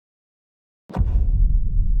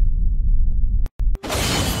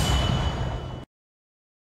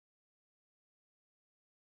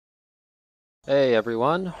Hey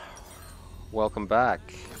everyone, welcome back.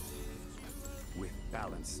 With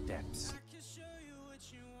balanced steps.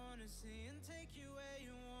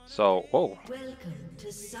 So, whoa. Welcome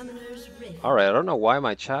to Summoner's Rift. Alright, I don't know why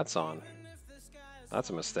my chat's on.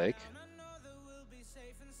 That's a mistake.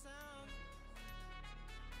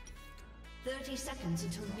 30 seconds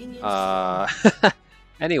until minions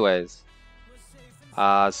Anyways.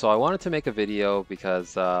 So I wanted to make a video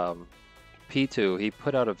because P2, he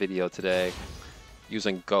put out a video today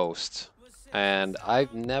using Ghost. And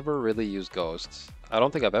I've never really used Ghost. I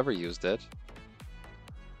don't think I've ever used it.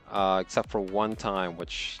 Except for one time,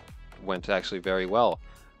 which went actually very well.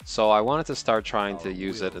 So I wanted to start trying to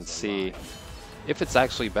use it and see if it's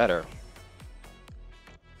actually better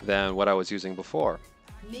than what I was using before.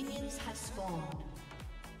 Minions have spawned.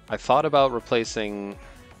 I thought about replacing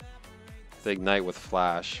the Ignite with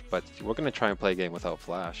Flash, but we're going to try and play a game without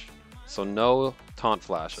Flash. So no taunt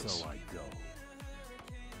flashes. So I go.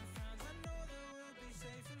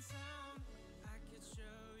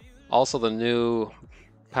 Also, the new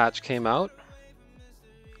patch came out.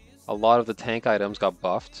 A lot of the tank items got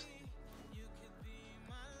buffed.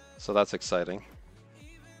 So that's exciting.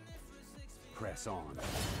 Press on.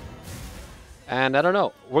 And I don't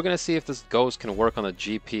know, we're going to see if this Ghost can work on the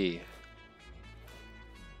GP.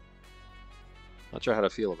 Not sure how to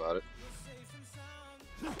feel about it.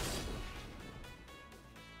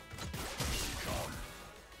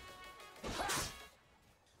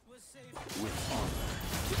 With honor.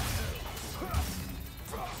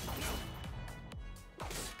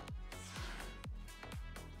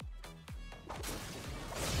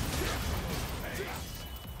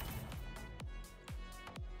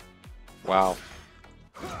 Wow.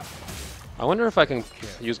 I wonder if I can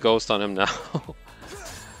use Ghost on him now.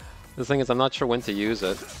 The thing is, I'm not sure when to use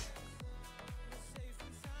it.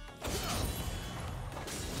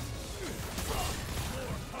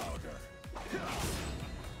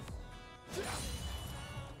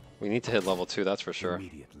 We need to hit level 2, that's for sure.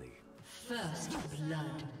 Immediately. First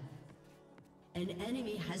blood. An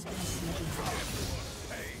enemy has been slain.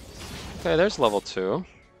 Okay, there's level 2.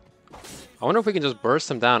 I wonder if we can just burst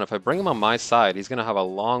him down. If I bring him on my side, he's going to have a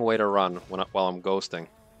long way to run while I'm ghosting.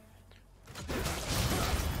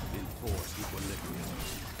 Enforce equilibrium.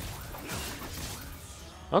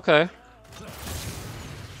 Okay.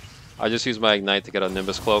 I just used my Ignite to get a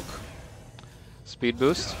Nimbus Cloak speed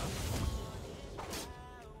boost.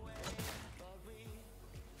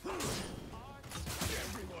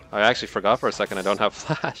 I actually forgot for a second I don't have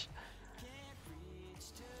Flash.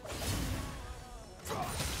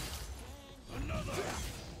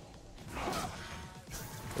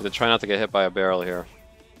 We have to try not to get hit by a barrel here.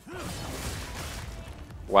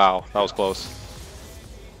 Wow, that was close.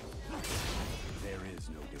 There is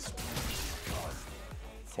no dispute.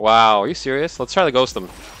 Wow, are you serious? Let's try to ghost them.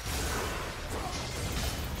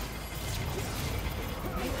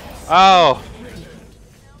 Oh!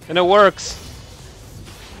 And it works!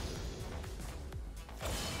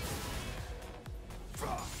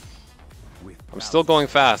 I'm still going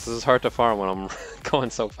fast. This is hard to farm when I'm going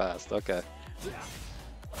so fast. Okay.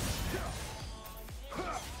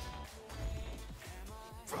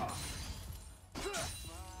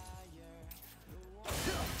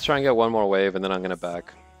 Let's try and get one more wave and then I'm gonna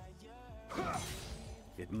back.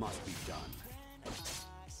 It must be done.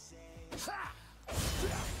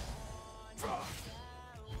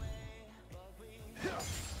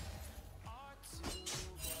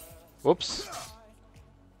 Whoops.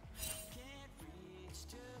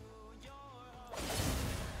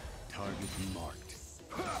 Target marked.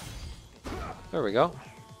 There we go.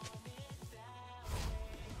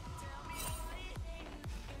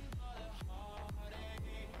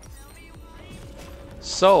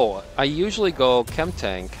 So, I usually go Chem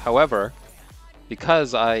Tank, however,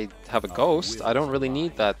 because I have a Ghost, I don't really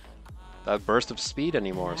need that burst of speed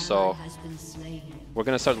anymore, so Has been slain. we're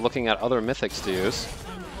going to start looking at other mythics to use.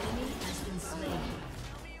 An enemy has been slain.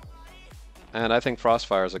 And I think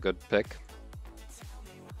Frostfire is a good pick.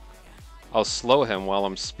 I'll slow him while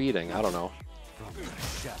I'm speeding, I don't know. From the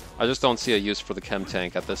shadow. I just don't see a use for the Chem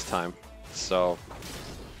Tank at this time, so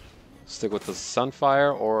stick with the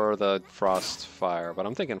Sunfire or the Frostfire, but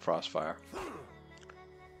I'm thinking Frostfire.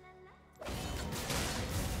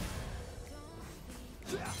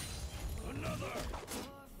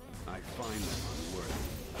 I find them unworthy.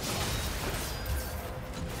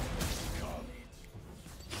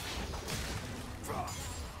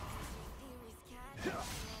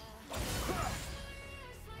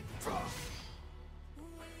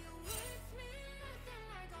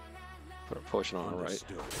 Put a potion on the right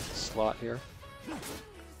Understood. slot here.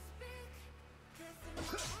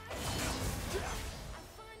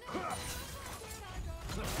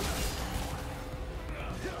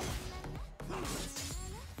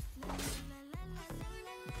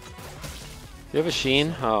 you have a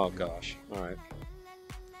Sheen? Oh gosh. Alright.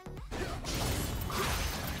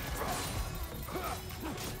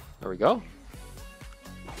 There we go.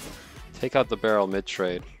 Take out the barrel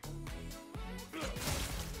mid-trade.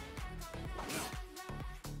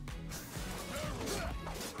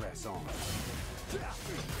 Press on.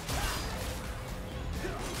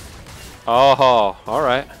 Oh,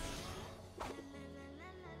 alright.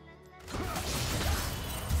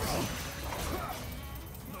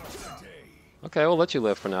 Okay, we'll let you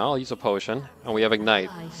live for now. I'll use a potion. And we have Ignite,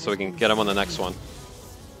 so we can get him on the next one.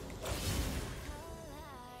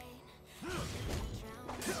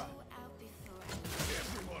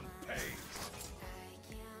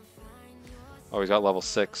 Oh, he's got level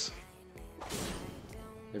 6.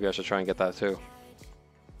 Maybe I should try and get that too.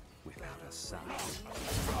 Without a sign.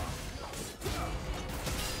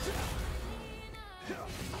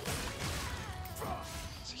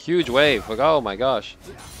 It's a huge wave. Like, oh my gosh.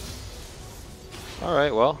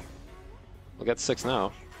 Alright, well. We'll get 6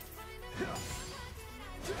 now.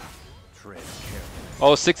 Tread carefully.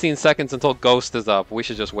 Oh, 16 seconds until Ghost is up. We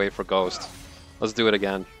should just wait for Ghost. Let's do it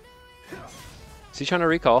again. Is he trying to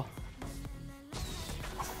recall?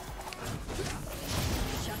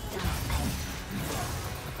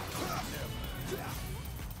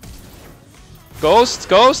 Ghost?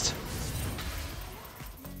 Ghost?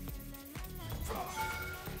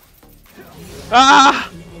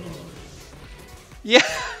 Ah! Yeah!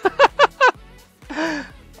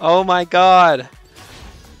 Oh my god!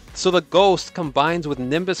 So the Ghost combines with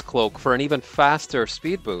Nimbus Cloak for an even faster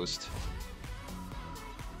speed boost.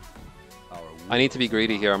 I need to be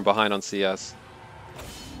greedy here. I'm behind on CS.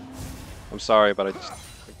 I'm sorry, but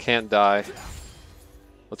I can't die.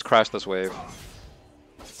 Let's crash this wave.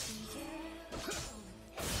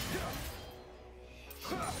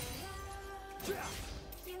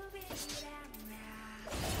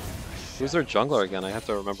 Who's their jungler again? I have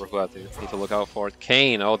to remember who I need to look out for.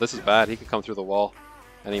 Kane. Oh, this is bad. He could come through the wall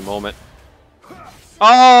any moment.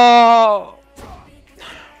 Oh!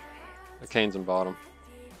 The Kane's in bottom.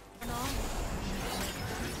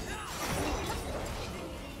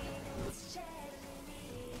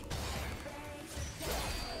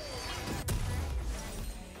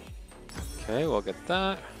 Okay, we'll get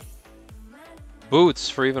that.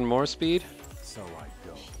 Boots for even more speed. So I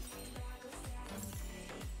go.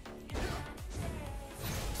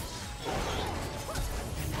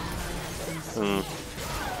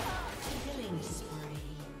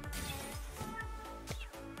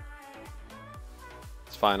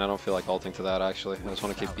 It's fine, I don't feel like ulting to that actually. I just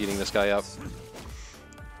want to keep beating this guy up.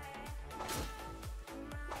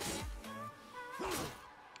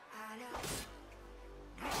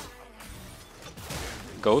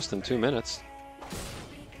 Ghost in 2 minutes.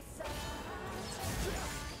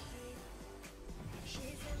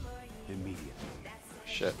 Immediately.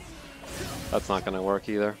 Shit. That's not gonna work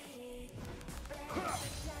either.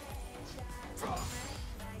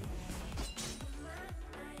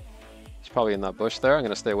 He's probably in that bush there. I'm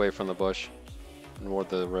gonna stay away from the bush and toward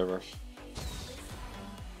the river.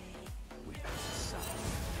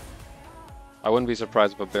 I wouldn't be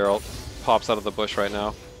surprised if a barrel pops out of the bush right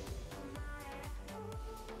now.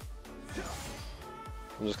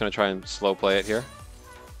 I'm just gonna try and slow play it here.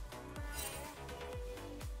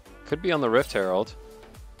 Could be on the Rift Herald.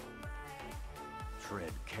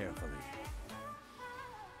 Tread carefully.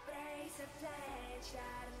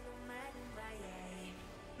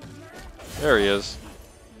 There he is.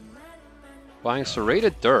 Buying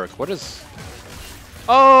Serrated Dirk. What is...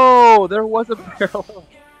 Oh! There was a barrel.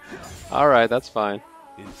 Alright, that's fine.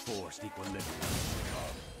 Enforced equilibrium.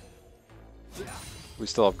 We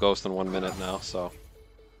still have Ghost in 1 minute now, so...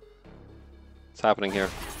 What's happening here?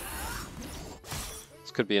 This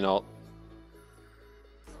could be an ult.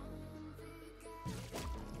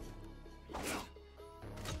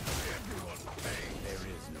 There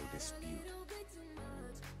is no dispute.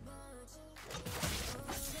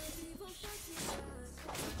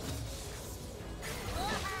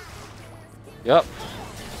 Yep.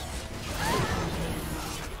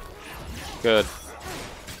 Good.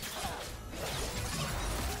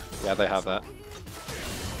 Yeah, they have that.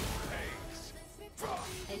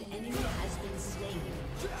 An enemy has been slain.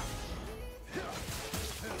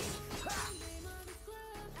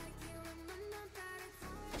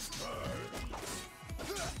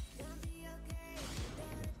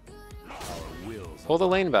 Our wills. Pull the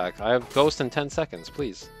lane back. I have Ghost in 10 seconds,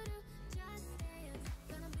 please.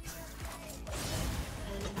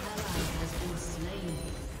 An ally has been slain.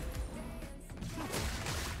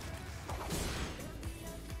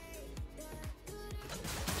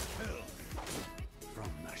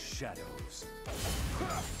 From the shadows.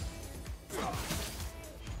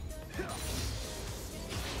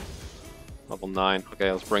 Level 9.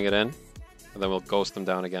 Okay, let's bring it in. And then we'll ghost them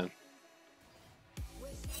down again.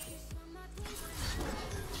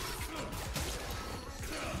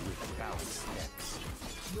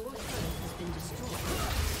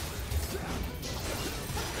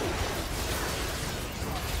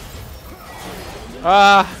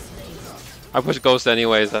 Ah! I pushed Ghost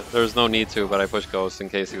anyways. There's no need to, but I pushed Ghost in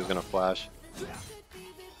case he was gonna flash.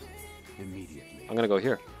 I'm gonna go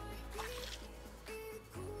here.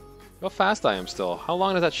 How fast I am still. How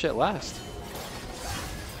long does that shit last?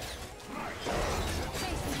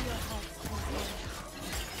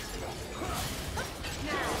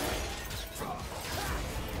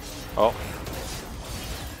 Oh.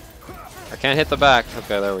 I can't hit the back.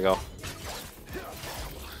 Okay, there we go.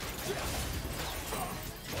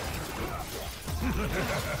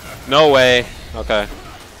 No way. Okay.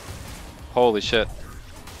 Holy shit.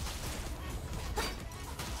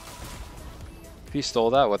 If he stole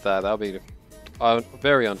that with that, that would be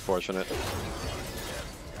very unfortunate.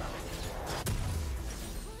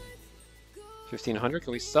 1500?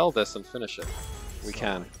 Can we sell this and finish it? We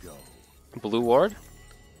can. Blue ward?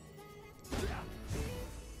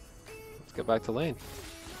 Let's get back to lane.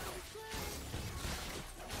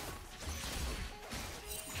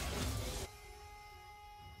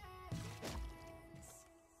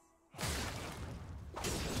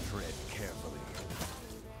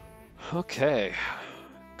 Okay.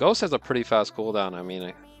 Ghost has a pretty fast cooldown. I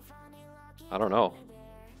mean, I don't know.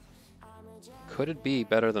 Could it be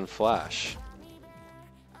better than Flash?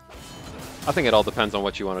 I think it all depends on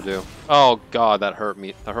what you want to do. Oh god, that hurt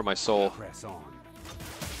me. That hurt my soul. Press on.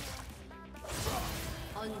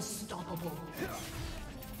 Unstoppable.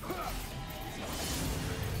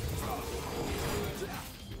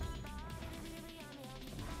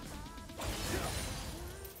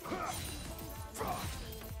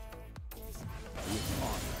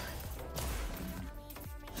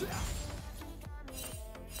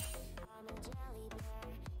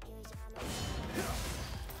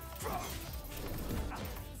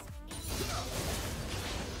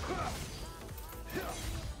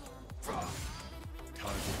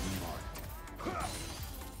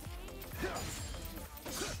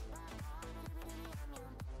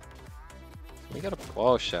 We gotta.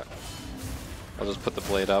 Oh shit. I'll just put the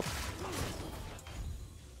blade up.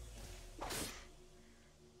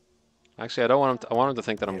 Actually, I don't want him to, I want him to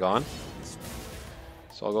think that I'm gone.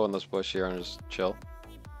 So I'll go in this bush here and just chill.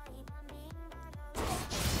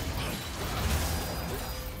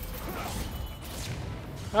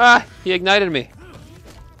 Ah! He ignited me!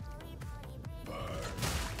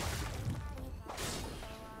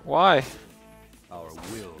 Why? Our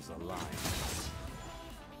wills align.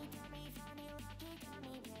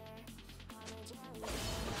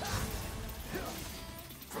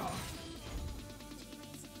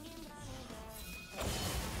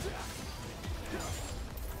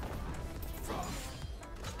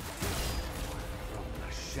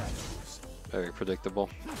 Very predictable.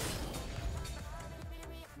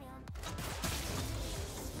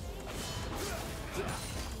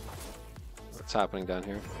 What's happening down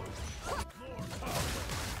here?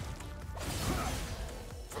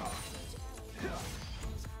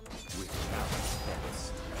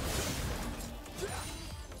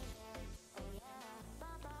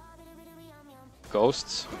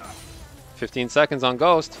 Ghosts. 15 seconds on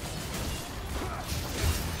Ghost.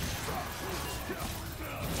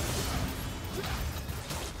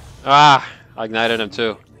 Ah! I ignited him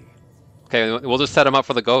too. Okay, we'll just set him up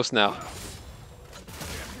for the Ghost now.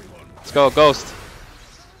 Let's go, Ghost.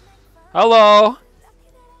 Hello!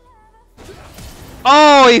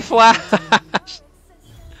 Oh, he flashed!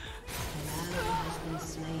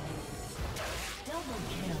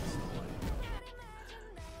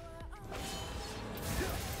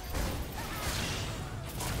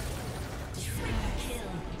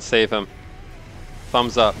 Save him.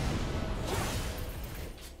 Thumbs up.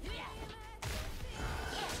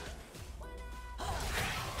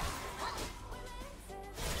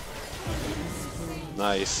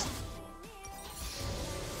 Nice.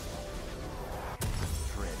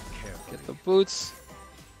 Get the boots.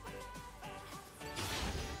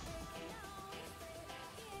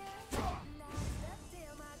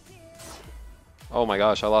 Oh my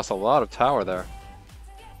gosh, I lost a lot of tower there.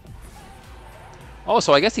 Oh,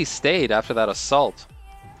 so I guess he stayed after that assault.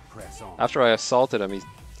 After I assaulted him, I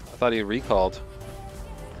thought he recalled.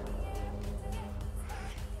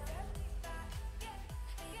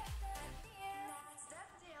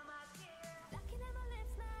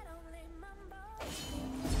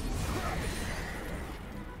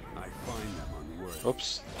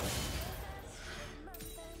 Oops.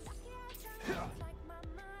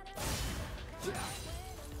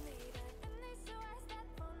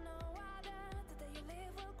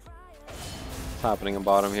 What's happening in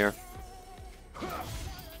bottom here? It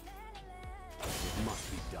must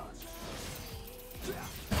be done.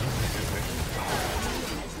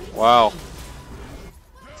 Wow.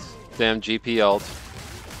 Damn GP ult.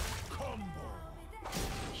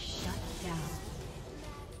 Shut down.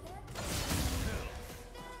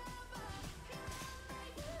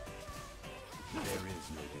 There is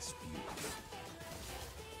no dispute.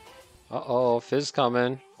 Uh-oh, Fizz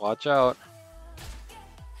coming. Watch out.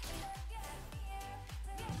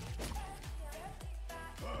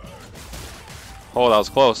 Oh, that was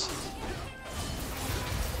close.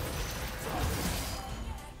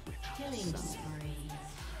 Killing spree.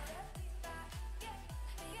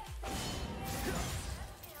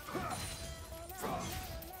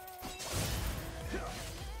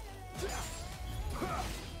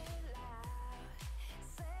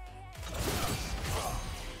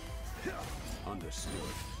 Understood.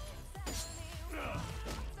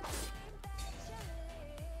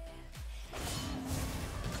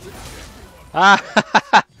 Ah!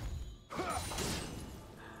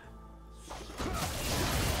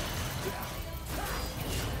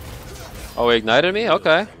 Oh, he ignited me?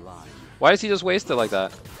 Okay. Why does he just waste it like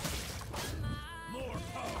that?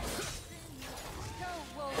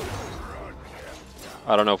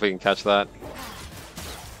 I don't know if we can catch that.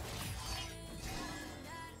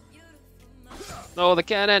 No, the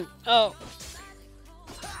cannon! Oh!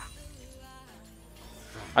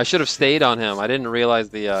 I should have stayed on him. I didn't realize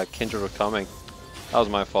the Kindred was coming. That was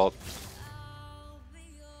my fault.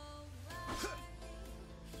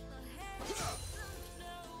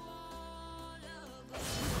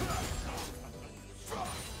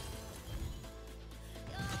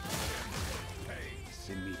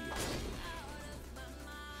 Immediately.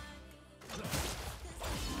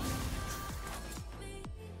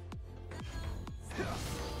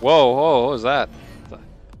 Whoa, whoa, what was that?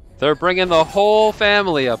 They're bringing the whole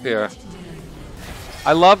family up here.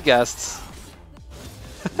 I love guests.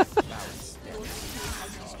 Has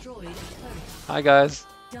destroyed a turret. Hi, guys.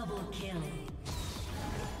 Double kill.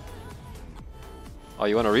 Oh,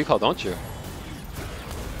 you want to recall, don't you?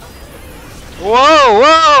 Whoa,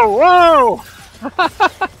 whoa, whoa!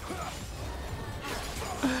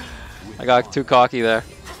 I got too cocky there.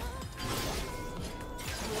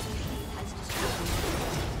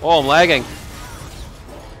 Oh, I'm lagging.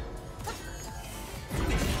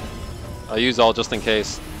 I'll use all just in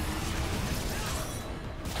case.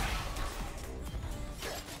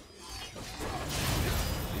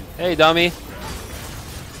 Hey, dummy.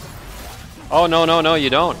 Oh, no, no, no, you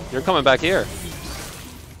don't. You're coming back here.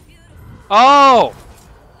 Oh!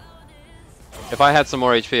 If I had some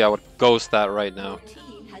more HP, I would ghost that right now. Your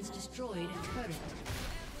team has destroyed a turret.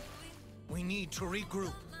 We need to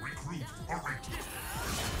regroup.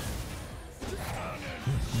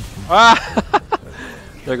 Ah!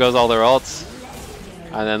 There goes all their ults.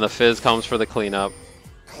 And then the Fizz comes for the cleanup.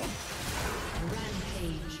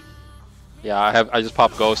 Rampage. Yeah, I just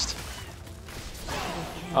popped Ghost.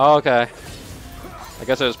 Oh, okay. I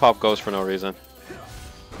guess I just popped Ghost for no reason.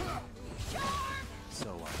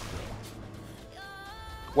 So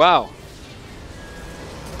Wow.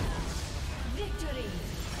 Victory.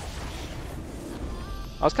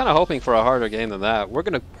 I was kind of hoping for a harder game than that. We're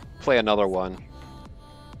going to play another one.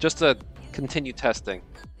 Just to continue testing.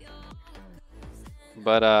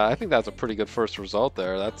 But I think that's a pretty good first result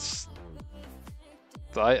there. That's...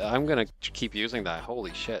 I'm going to keep using that.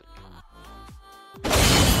 Holy shit.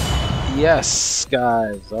 Yes,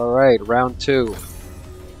 guys. All right, round 2.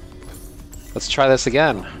 Let's try this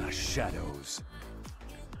again. the shadows.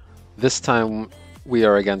 This time we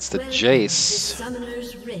are against a Welcome to Jayce.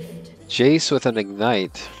 Summoner's Rift. Jayce with an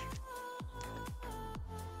Ignite.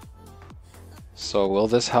 So will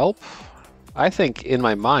this help? I think in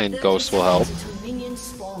my mind Ghost will help. 30 seconds until minions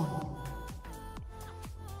spawn.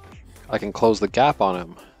 I can close the gap on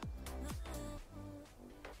him.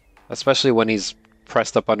 Especially when he's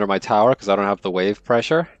pressed up under my tower because I don't have the wave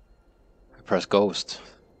pressure. I press Ghost.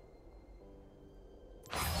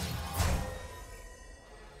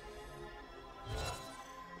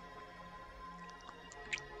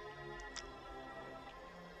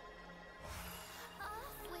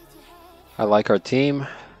 I like our team.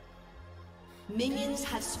 Minions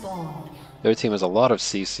have spawned. Their team has a lot of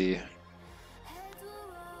CC.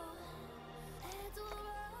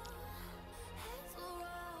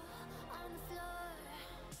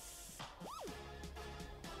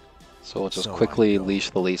 So we'll just So I quickly know. leash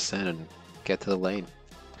the Lee Sin and get to the lane.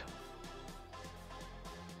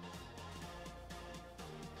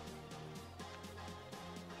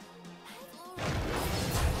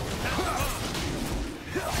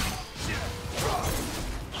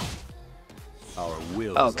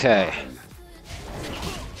 will. Okay.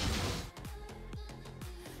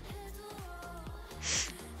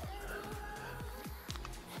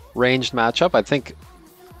 Ranged matchup, I think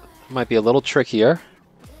might be a little trickier.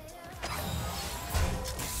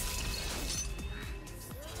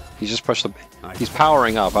 He just pushed the... He's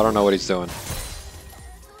powering up. I don't know what he's doing.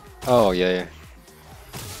 Oh, yeah.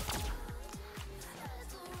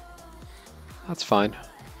 That's fine.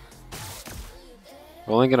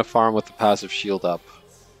 We're only going to farm with the passive shield up.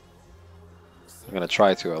 I'm going to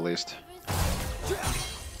try to, at least.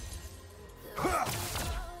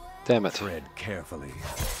 Damn it. Tread carefully.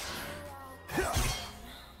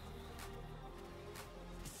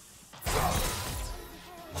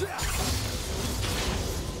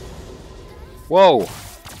 Whoa!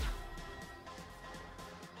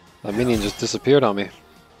 That minion just disappeared on me.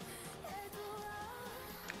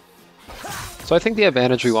 So I think the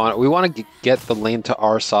advantage we want to get the lane to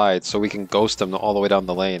our side so we can ghost him all the way down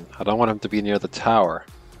the lane. I don't want him to be near the tower.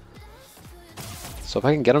 So if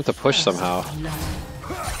I can get him to push somehow.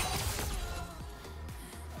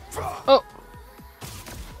 Oh!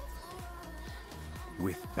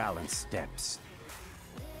 With balanced steps.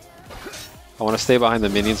 I want to stay behind the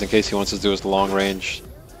minions in case he wants to do his long range.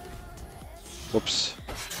 Whoops.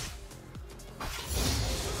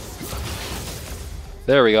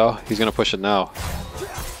 There we go. He's going to push it now.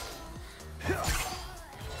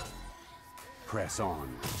 Press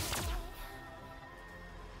on.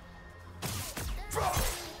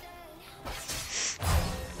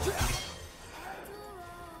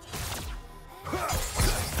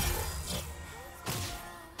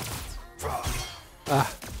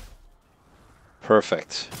 Ah.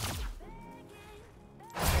 Perfect.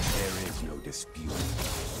 There is no dispute.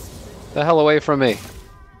 The hell away from me.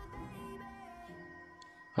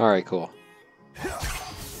 Alright, cool.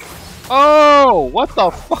 Oh! What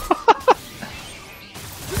the fuck?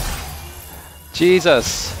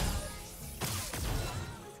 Jesus.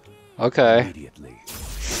 Okay. Immediately.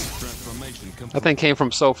 That thing came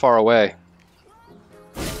from so far away.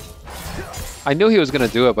 I knew he was going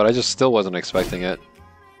to do it, but I just still wasn't expecting it.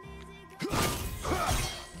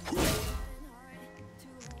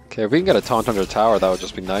 Okay, if we can get a taunt under tower, that would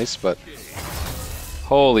just be nice, but...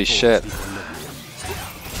 Holy shit.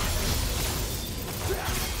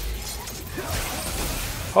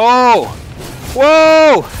 Oh!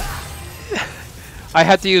 Whoa! I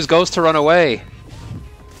had to use Ghost to run away.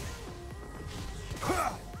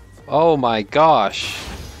 Oh my gosh.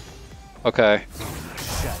 Okay.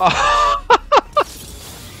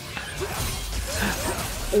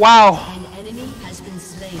 Wow! An enemy has been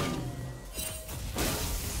slain.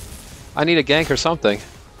 I need a gank or something.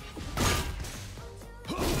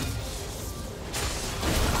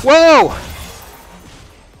 Whoa!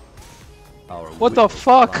 What the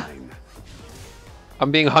fuck?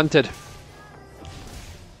 I'm being hunted.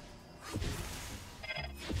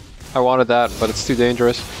 I wanted that, but it's too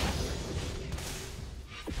dangerous.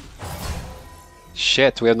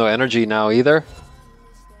 Shit, we have no energy now either.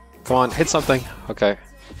 Come on, hit something. Okay.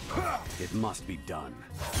 It must be done.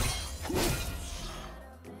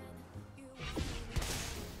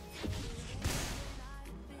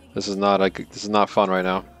 This is not fun right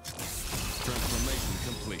now. Transformation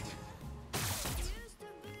complete.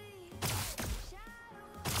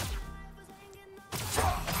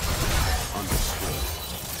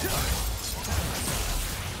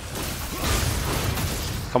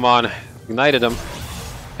 Come on, ignited him,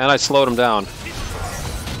 and I slowed him down.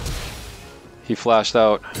 He flashed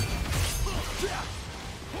out.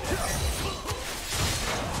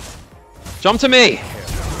 Jump to me!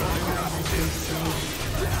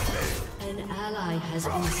 An ally has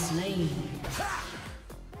been slain.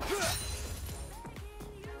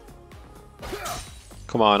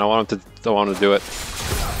 Come on, I want him to do it.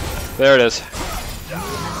 There it is.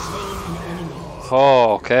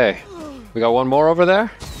 Oh, okay. We got one more over there?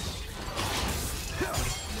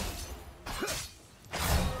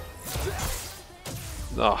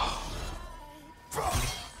 Oh.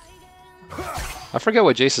 I forget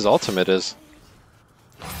what Jayce's ultimate is.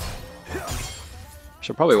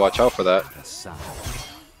 Should probably watch out for that.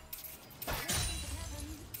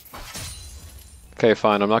 Okay,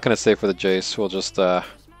 fine. I'm not going to stay for the Jayce. We'll just,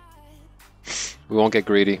 we won't get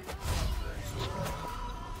greedy.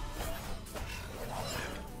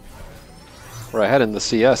 We're ahead in the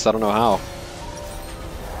CS. I don't know how.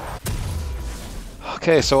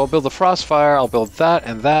 Okay, so I'll build the Frostfire. I'll build that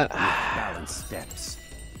and that. Balance steps.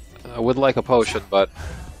 I would like a potion, but...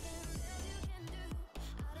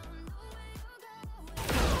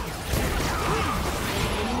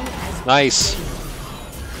 Nice.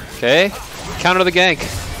 Okay. Counter the gank.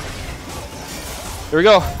 Here we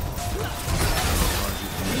go. An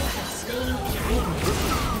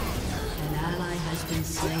ally has been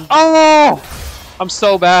slain. Oh! I'm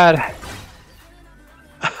so bad.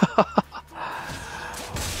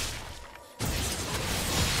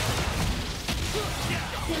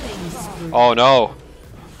 Killing spree. Oh no.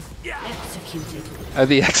 Executed.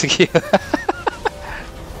 The execute.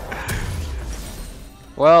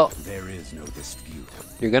 Well, There is no dispute.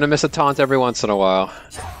 you're gonna miss a taunt every once in a while.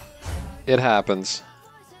 It happens.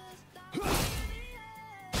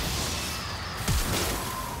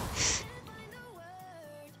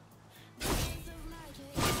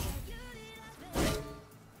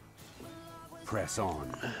 Press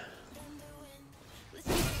on.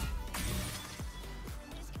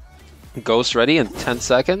 Ghost ready in 10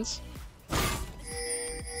 seconds.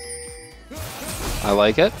 I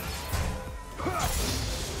like it.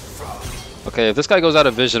 Okay, if this guy goes out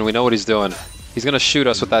of vision, we know what he's doing. He's gonna shoot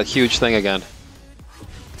us with that huge thing again.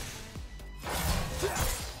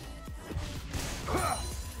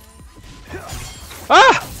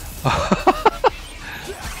 Ah!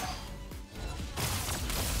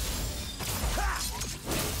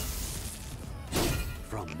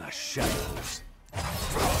 From the shadows.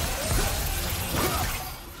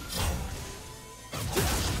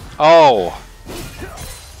 Oh!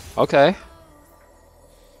 Okay.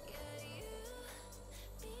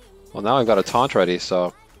 Well, now I've got a taunt ready,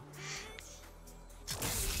 so...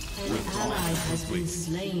 An ally has been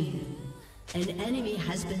slain. An enemy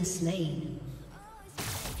has been slain.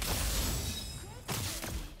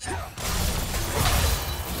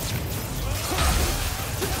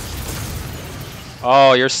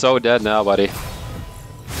 Oh, you're so dead now, buddy.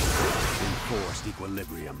 Enforced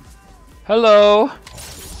equilibrium. Hello!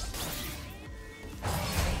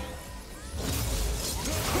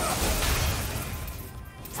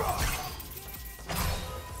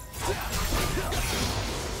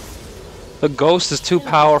 The ghost is too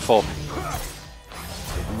powerful. It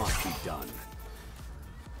must be done.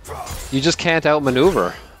 You just can't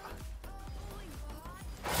outmaneuver.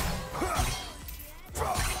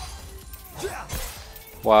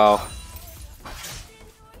 Wow.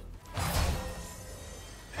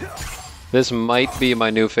 This might be my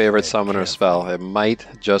new favorite summoner spell. It might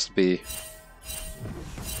just be.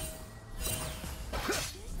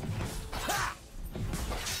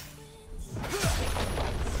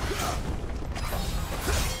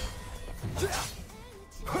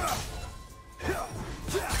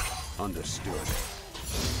 Understood.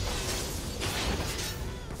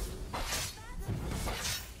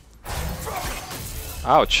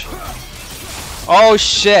 Ouch. Oh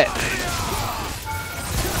shit.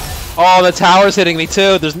 Oh, the tower's hitting me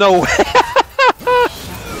too. There's no way.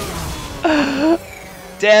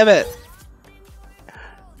 Damn it.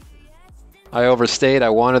 I overstayed. I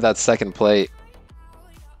wanted that second plate.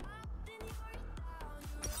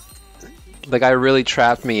 The guy really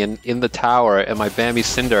trapped me in the tower, and my Bambi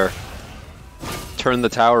Cinder turned the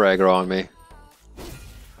tower aggro on me.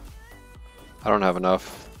 I don't have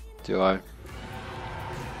enough, do I?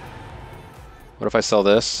 What if I sell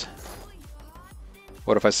this?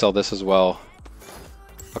 What if I sell this as well?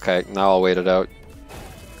 Okay, now I'll wait it out.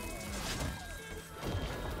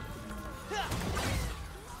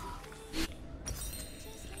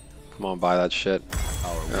 Come on, buy that shit.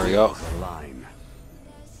 There we go. Align.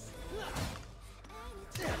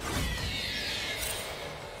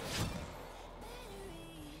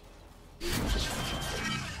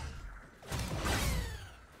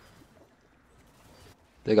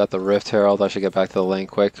 They got the Rift Herald. I should get back to the lane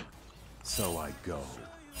quick. So I go.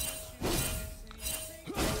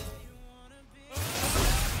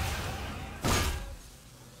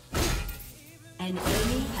 An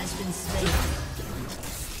enemy has been slain.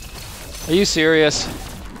 Are you serious?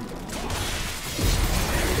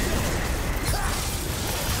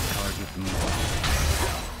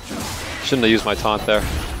 Shouldn't have used my taunt there.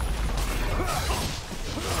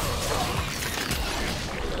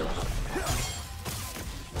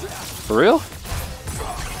 For real?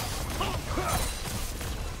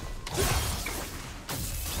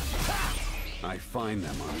 I find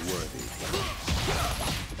them unworthy.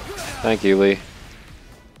 Thank you, Lee.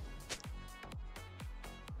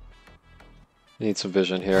 Need some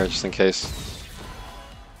vision here, just in case.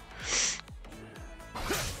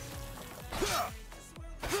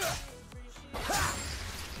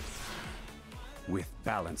 With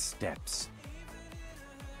balanced steps.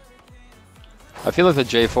 I feel like the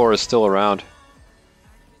J4 is still around.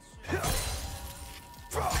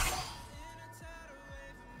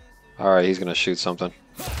 Alright, he's gonna shoot something.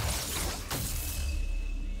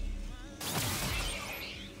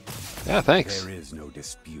 Yeah, thanks. There is no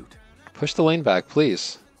dispute. Push the lane back,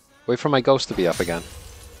 please. Wait for my ghost to be up again.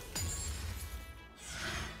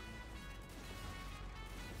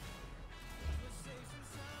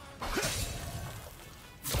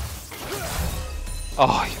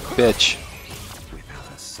 Oh, you bitch.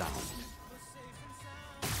 Without a sound.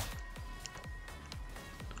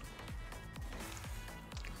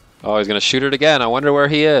 Oh, he's gonna shoot it again. I wonder where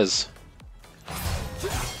he is.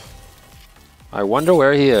 I wonder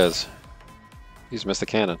where he is. He's missed the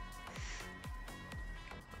cannon.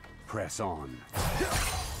 Press on.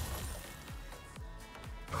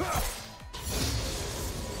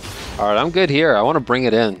 Alright, I'm good here. I want to bring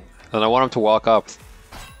it in. And I want him to walk up.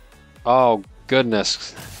 Oh,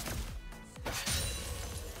 goodness.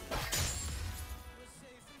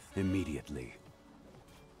 Immediately.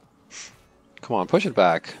 Come on, push it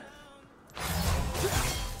back.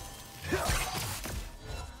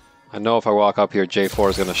 I know if I walk up here,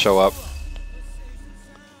 J4 is going to show up.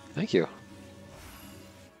 Thank you.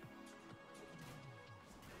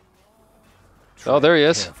 Oh, there he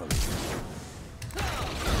is. Carefully.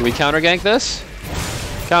 Do we counter gank this?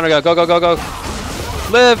 Counter gank, go, go, go, go.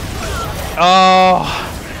 Live! Oh!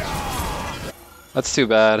 That's too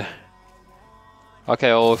bad. Okay,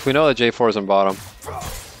 well, if we know that J4 is in bottom, I'm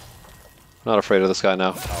not afraid of this guy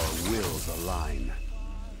now. Our wills align.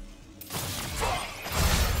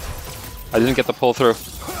 I didn't get the pull through.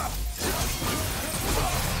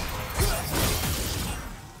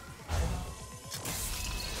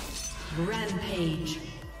 Rampage.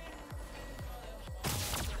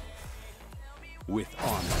 With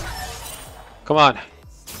honor. Come on.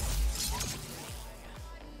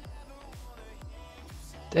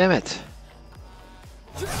 Damn it.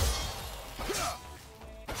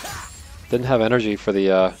 Didn't have energy for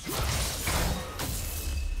the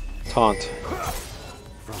taunt.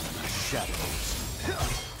 From the shadows.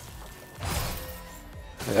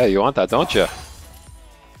 Yeah, you want that, don't you?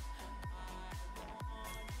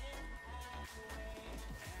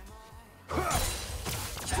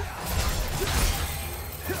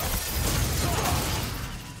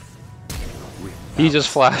 He just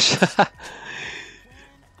flashed. An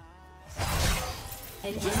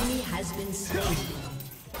enemy has been slain.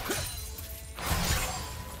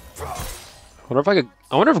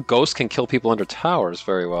 I wonder if Ghost can kill people under towers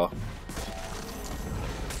very well.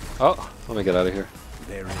 Oh, let me get out of here.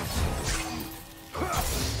 There is.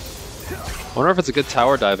 I wonder if it's a good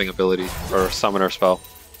tower diving ability or summoner spell.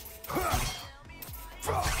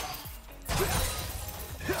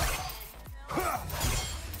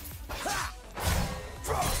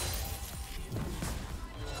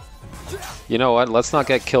 You know what? Let's not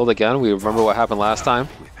get killed again. We remember what happened last time.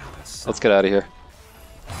 Let's get out of here.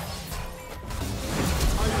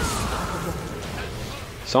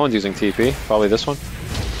 Someone's using TP. Probably this one.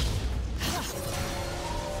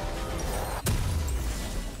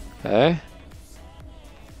 Okay.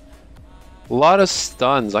 A lot of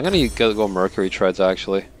stuns. I'm gonna go Mercury Treads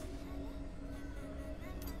actually.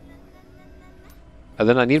 And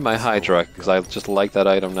then I need my Hydra because I just like that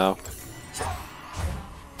item now.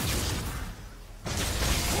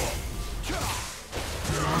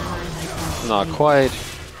 Not quite.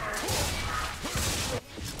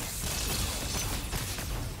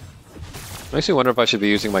 Makes me wonder if I should be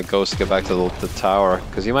using my ghost to get back to the tower,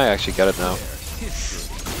 because you might actually get it now.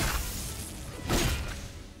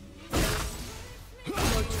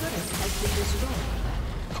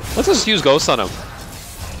 Let's just use ghost on him.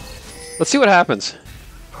 Let's see what happens.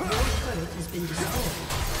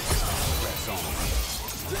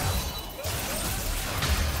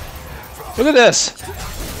 Look at this!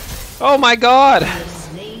 Oh my god!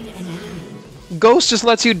 Ghost just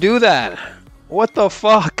lets you do that! What the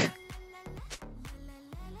fuck?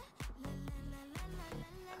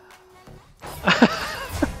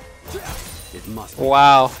 It must.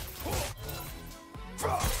 Wow.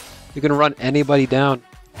 You can run anybody down.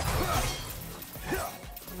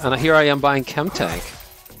 And here I am buying Chem Tank.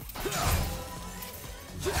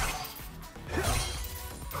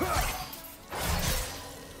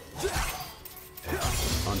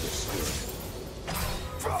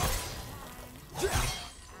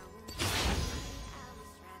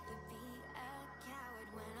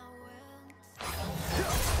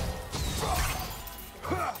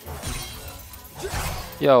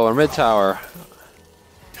 Yo, our mid tower.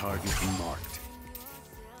 Target marked.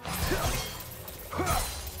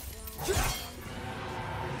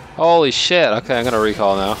 Holy shit. Okay, I'm gonna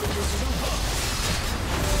recall now.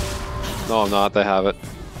 No, I'm not. They have it.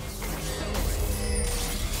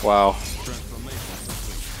 Wow.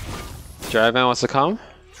 Dragon wants to come?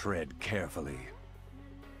 Tread carefully.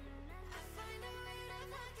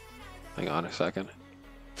 Hang on a second.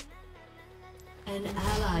 An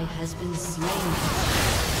ally has been slain.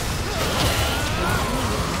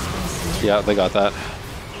 Yeah, they got that.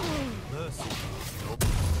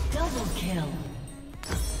 Double kill.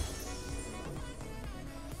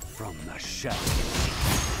 From the shadows.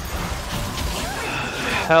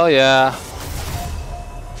 Hell yeah.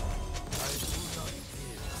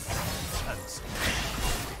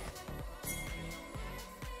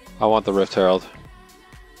 I want the Rift Herald.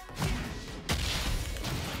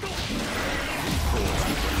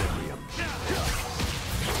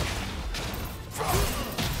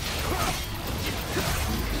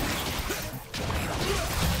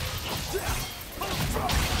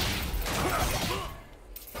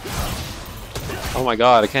 Oh my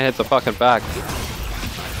god, I can't hit the fucking back.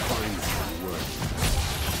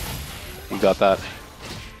 You got that.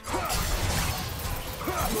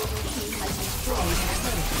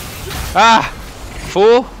 Ah!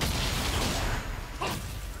 Fool!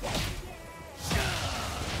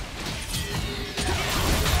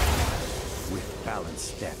 With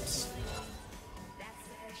balanced steps.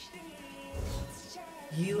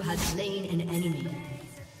 You have slain an enemy.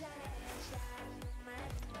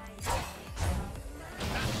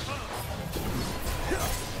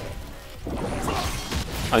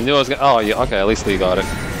 I knew I was gonna. Oh, yeah, okay, at least Lee got it.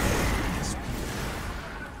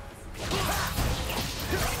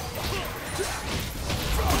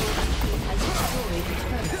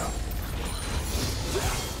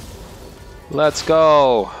 Let's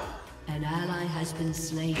go! An ally has been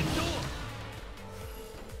slain.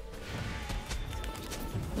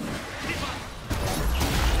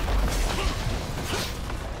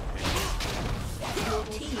 Your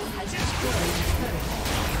team has destroyed a turret.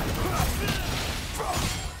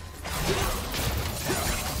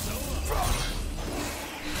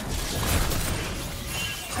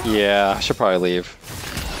 Yeah, I should probably leave.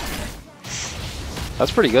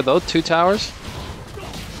 That's pretty good though, 2 towers.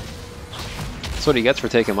 That's what he gets for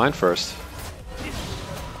taking mine first.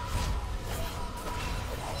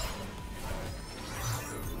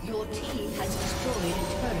 Your team has destroyed a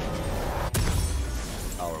turret.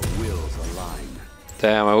 Our wills align.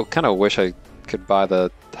 Damn, I kind of wish I could buy the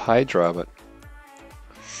Hydra, but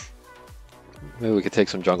maybe we could take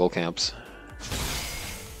some jungle camps.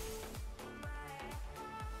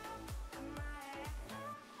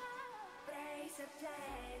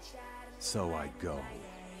 So I go.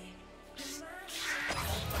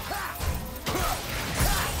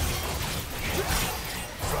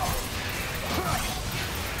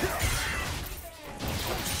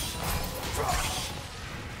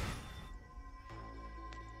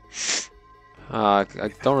 I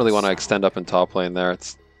don't really want to extend up in top lane there.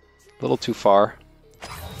 It's a little too far.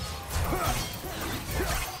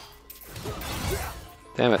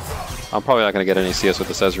 Damn it. I'm probably not going to get any CS with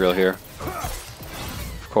this Ezreal here.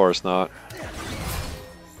 Of course not.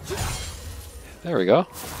 There we go.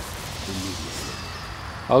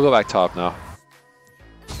 I'll go back top now.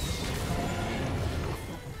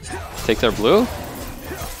 Take their blue?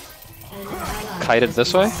 Kite it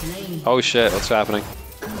this way? Oh shit, what's happening?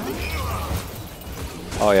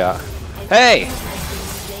 Oh yeah. Hey!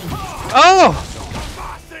 Oh!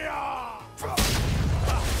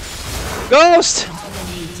 Ghost!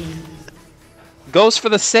 Ghost for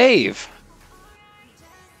the save!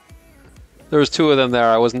 There was 2 of them there.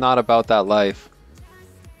 I was not about that life.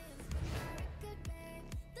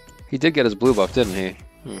 He did get his blue buff, didn't he?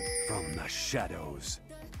 From the shadows.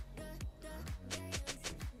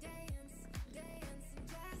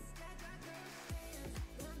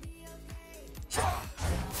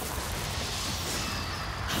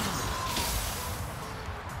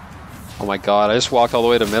 Oh my god, I just walked all the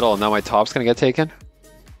way to middle and now my top's gonna get taken?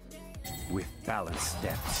 With balanced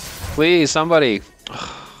steps. Please, somebody!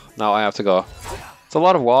 Now I have to go. It's a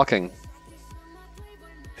lot of walking.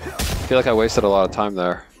 I feel like I wasted a lot of time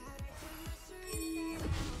there.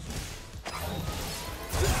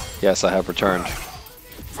 Yes, I have returned.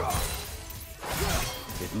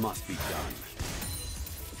 It must be done.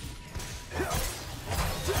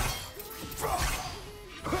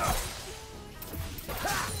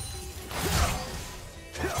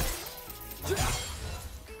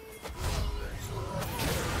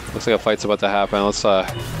 Looks like a fight's about to happen. Let's we're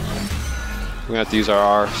gonna have to use our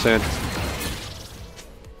R soon.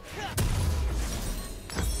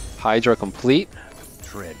 Hydra complete.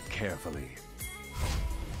 Tread carefully.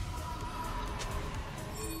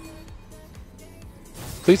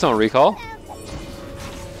 Please don't recall.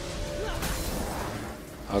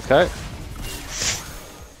 Okay.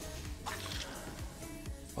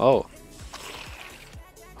 Oh.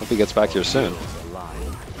 Hope he gets back here soon.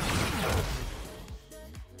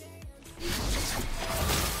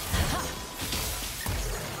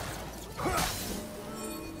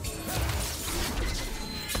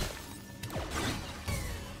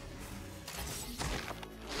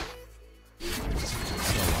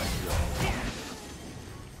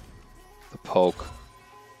 poke.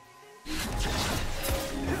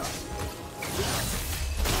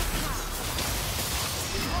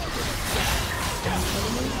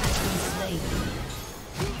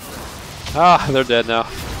 Ah, they're dead now.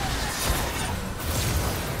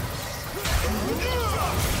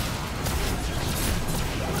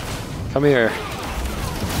 Come here.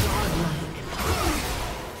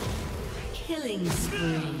 Killing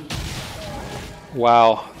spree.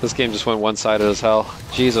 Wow, this game just went one-sided as hell.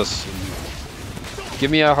 Jesus.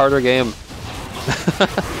 Give me a harder game.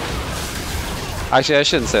 Actually, I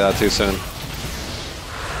shouldn't say that too soon.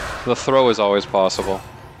 The throw is always possible.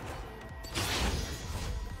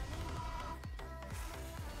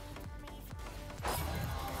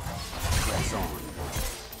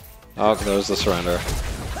 Oh, there's the surrender.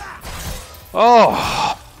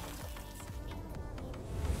 Oh!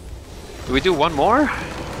 Do we do one more?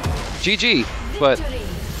 GG, but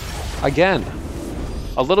again,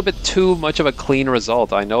 a little bit too much of a clean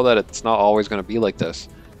result. I know that it's not always going to be like this.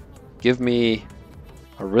 Give me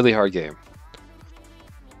a really hard game.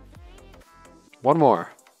 One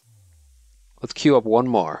more. Let's queue up one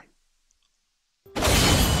more.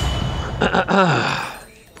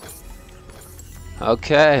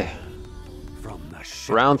 Okay.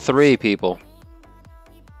 Round 3, people.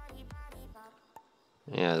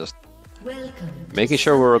 Yeah, just making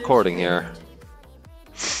sure we're recording here.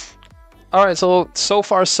 Alright, so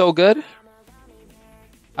far so good.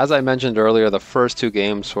 As I mentioned earlier, the first 2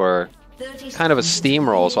 games were kind of a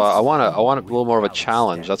steamroll, so I want a little more of a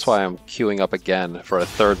challenge. That's why I'm queuing up again for a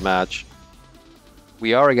 3rd match.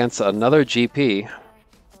 We are against another GP.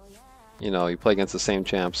 You know, you play against the same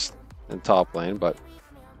champs in top lane, but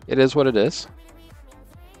it is what it is.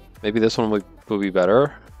 Maybe this one will be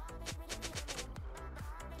better.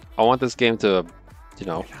 I want this game to, you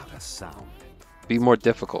know, be more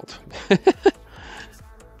difficult.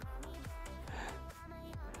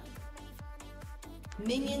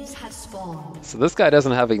 Minions have spawned. So this guy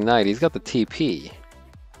doesn't have Ignite, he's got the TP.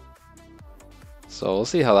 So we'll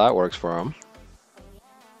see how that works for him.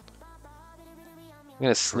 I'm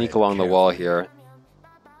gonna sneak along the wall here.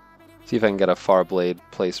 See if I can get a far blade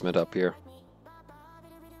placement up here.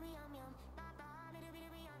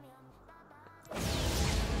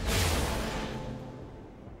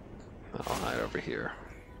 I'll hide over here.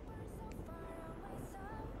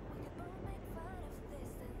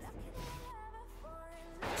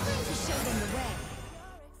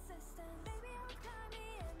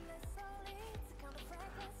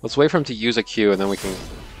 Let's wait for him to use a Q and then we can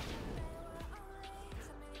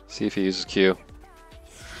see if he uses Q.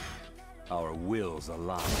 Our wills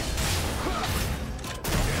align.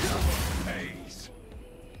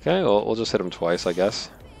 Okay, well, we'll just hit him twice, I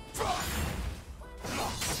guess.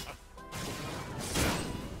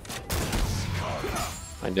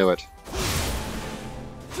 I knew it.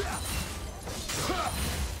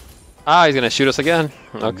 Ah, he's gonna shoot us again.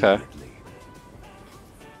 Okay.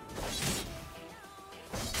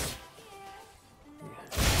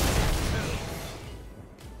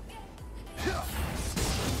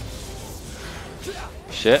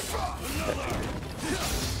 Shit.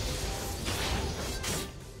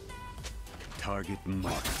 Target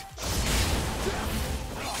marked.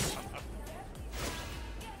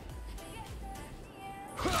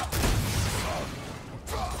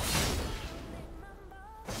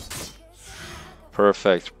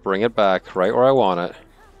 Perfect. Bring it back right where I want it.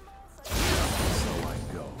 So I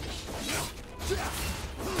go.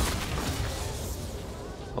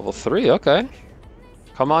 Level 3, okay.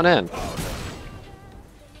 Come on in.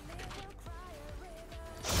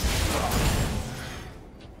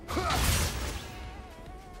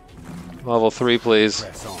 Level 3, please.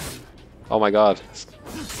 Oh my god.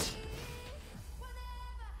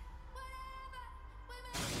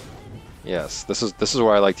 Yes, this is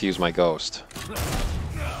where I like to use my ghost.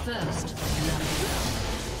 First,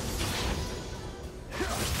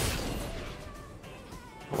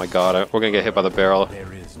 Oh my god, we're gonna get hit by the barrel.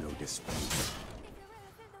 There is no dispute.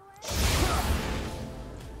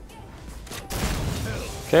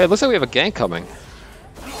 Okay, it looks like we have a gank coming.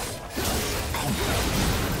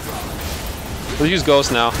 We'll use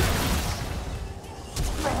ghost now.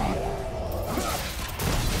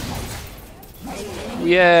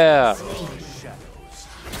 Yeah!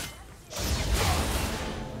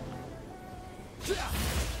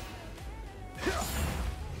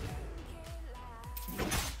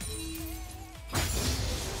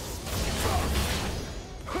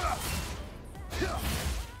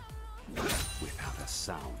 Without a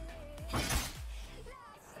sound.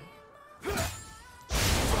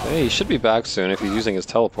 Hey, he should be back soon if he's using his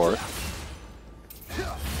teleport.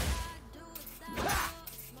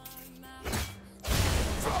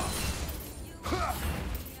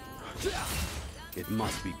 It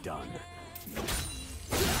must be done.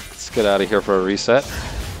 Let's get out of here for a reset.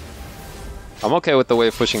 I'm okay with the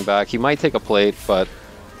wave pushing back. He might take a plate, but...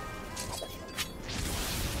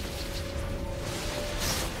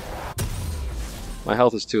 my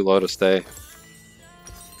health is too low to stay.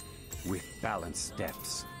 With balanced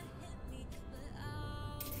steps.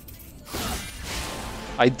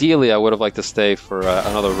 Ideally, I would have liked to stay for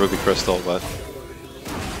another ruby crystal, but...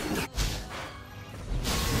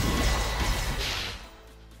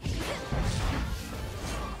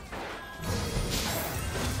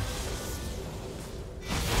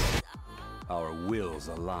 Our wills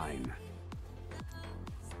align.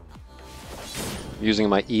 using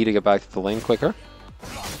my E to get back to the lane quicker.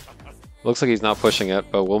 Looks like he's not pushing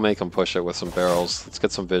it, but we'll make him push it with some barrels. Let's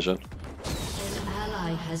get some vision. An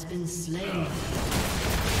ally has been slain.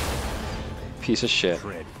 Piece of shit.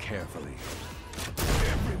 Tread carefully.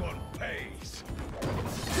 Everyone pays.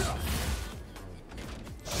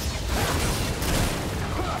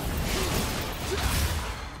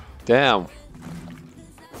 Damn.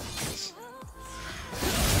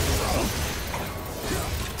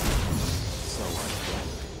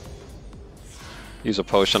 Use a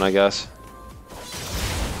potion, I guess.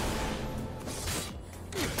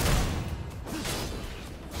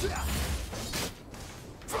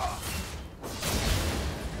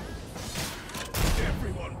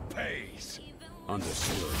 Everyone pays.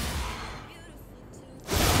 Understood.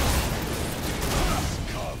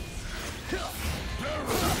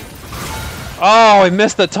 Oh, I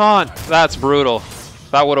missed the taunt! That's brutal.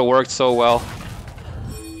 That would have worked so well.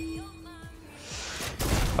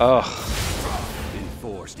 Ugh.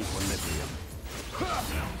 Enforced equilibrium.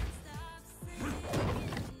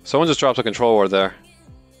 Someone just dropped a control ward there.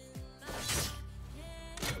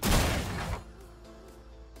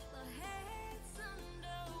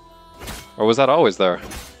 Or was that always there?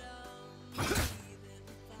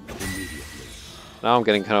 Immediately. Now I'm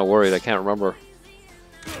getting kind of worried. I can't remember.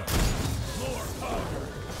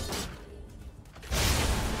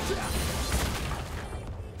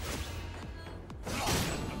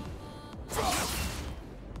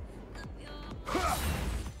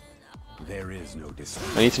 There is no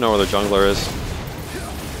dispute. I need to know where the jungler is.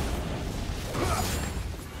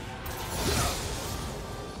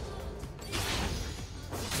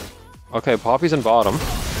 Okay, Poppy's in bottom.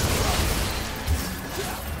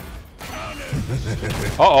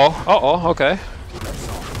 Uh-oh, uh-oh, okay. An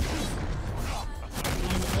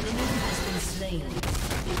enemy has been slain.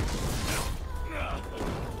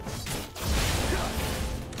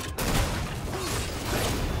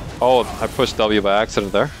 Oh, I pushed W by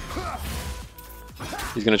accident there.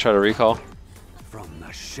 He's gonna try to recall. From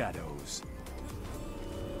the shadows.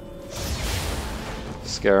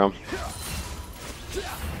 Scare him.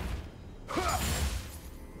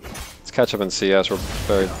 Let's catch up in CS, we're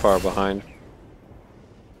very far behind.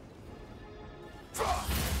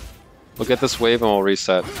 We'll get this wave and we'll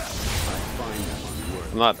reset.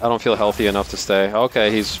 I don't feel healthy enough to stay.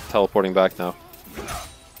 Okay, he's teleporting back now.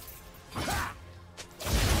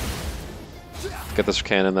 Get this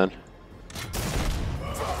cannon then.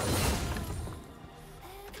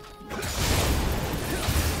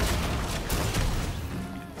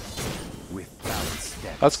 With balanced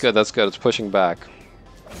steps. That's good, that's good. It's pushing back.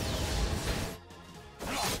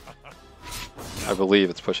 I believe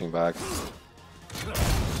it's pushing back.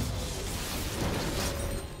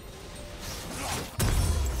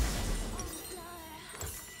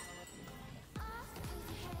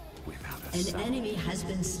 Without a An sound. enemy has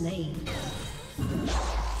been slain.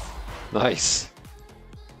 Nice.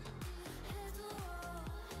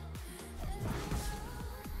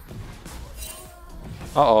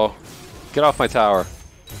 Uh-oh. Get off my tower.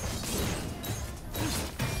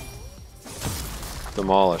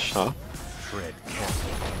 Demolish, huh? Tread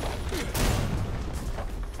carefully.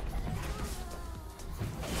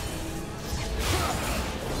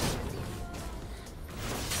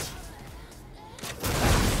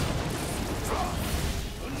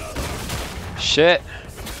 Shit.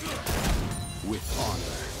 With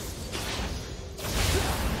honor.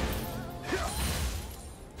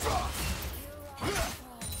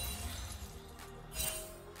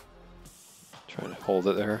 Trying to hold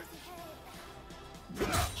it there.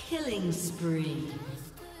 Killing spree.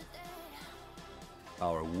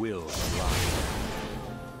 Our wills align.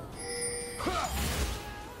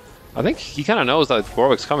 I think he kind of knows that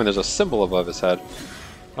Warwick's coming. There's a symbol above his head.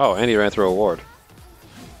 Oh, and he ran through a ward.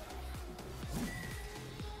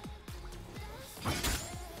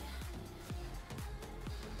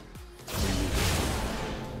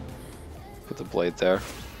 Put the blade there.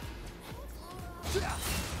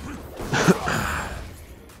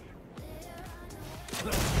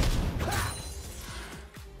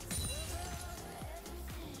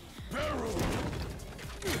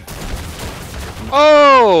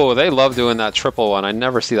 Oh, they love doing that triple one. I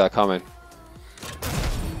never see that coming.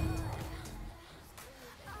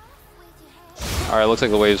 Alright, looks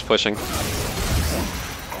like the wave's pushing.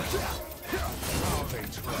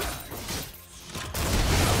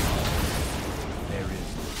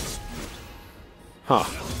 Huh.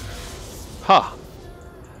 Huh.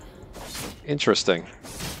 Interesting.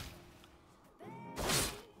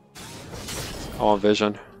 Oh,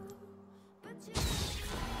 vision.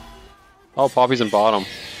 Oh, Poppy's in bottom.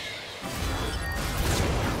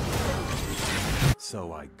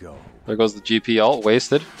 So I go. There goes the GP ult,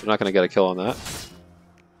 wasted. We're not going to get a kill on that.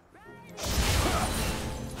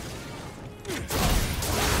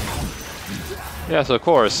 Yes, of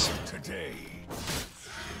course. Today.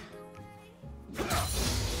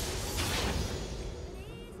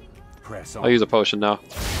 Press on. I'll use a potion now.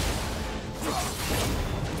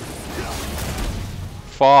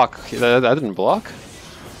 Fuck, that didn't block.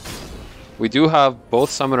 We do have both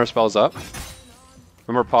summoner spells up.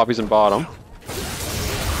 Remember, Poppy's in bottom.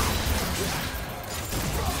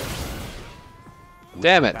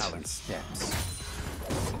 Damn it. Balanced steps.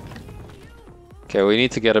 Okay, we need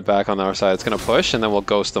to get it back on our side. It's gonna push, and then we'll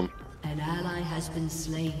ghost them. An ally has been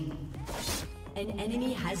slain. An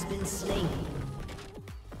enemy has been slain.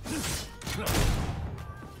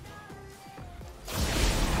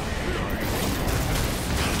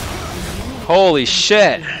 Holy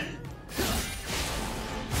shit!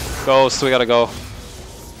 Ghost, we gotta go.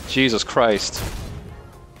 Jesus Christ.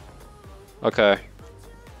 Okay.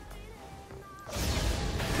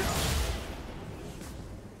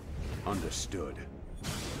 Understood.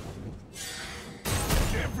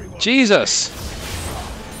 Jesus!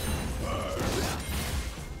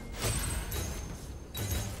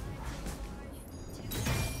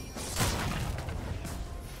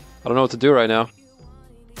 I don't know what to do right now.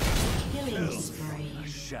 Killing spree.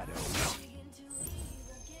 Shadow.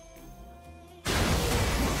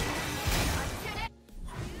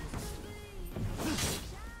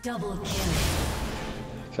 Double kill.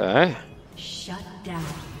 Okay. Shut down.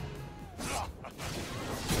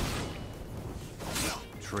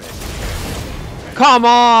 Tread. Come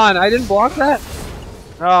on! I didn't block that?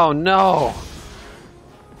 Oh no!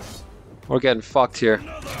 We're getting fucked here.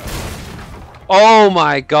 Oh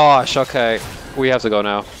my gosh, okay. We have to go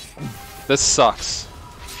now. This sucks.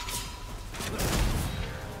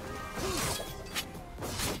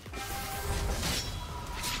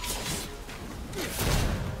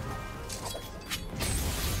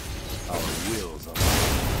 Our wills are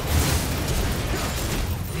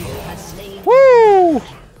Woo!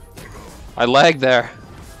 I lagged there.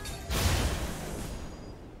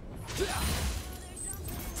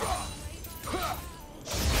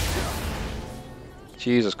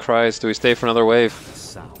 Jesus Christ, do we stay for another wave?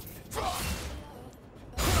 sound.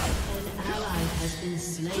 An ally has been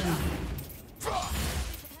slain.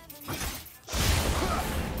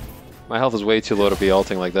 My health is way too low to be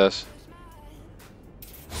ulting like this.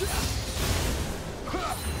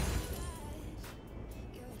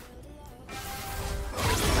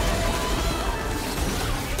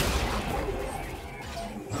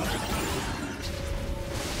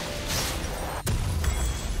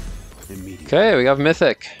 Immediate. Okay, we got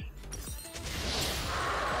Mythic.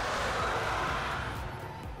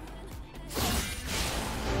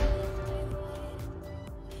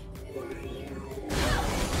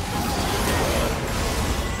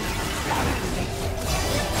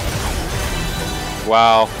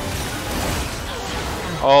 Wow.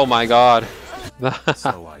 Oh my god. That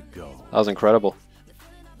So I go. was incredible.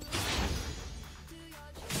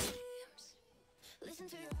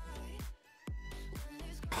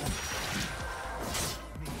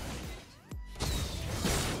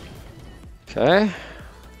 Okay.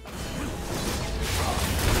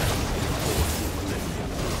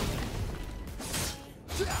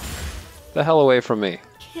 The hell away from me.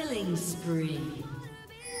 Killing spree.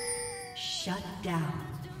 Shut down.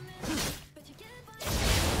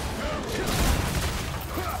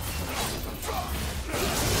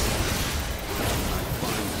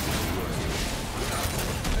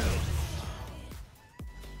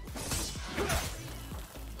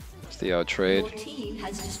 It's the out trade. Your team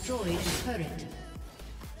has destroyed a turret.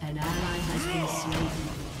 An ally has been slain.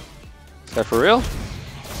 Is that for real?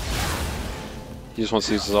 He just wants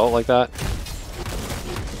to use his ult like that?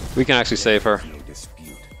 We can actually save her. No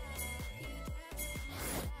dispute.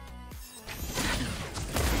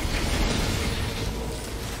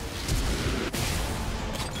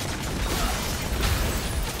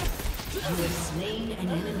 You have slain an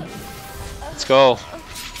enemy. Let's go.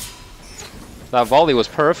 That volley was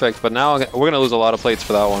perfect, but now we're going to lose a lot of plates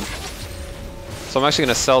for that one. So I'm actually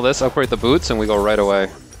going to sell this, upgrade the boots, and we go right away.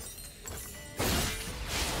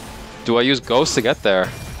 Do I use Ghost to get there?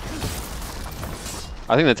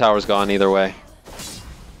 I think the tower's gone either way.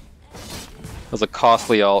 That was a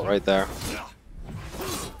costly ult right there.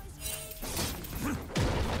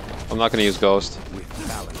 I'm not gonna use Ghost.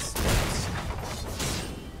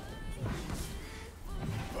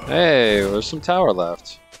 Hey, there's some tower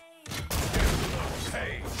left.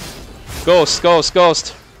 Ghost, Ghost,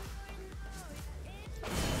 Ghost!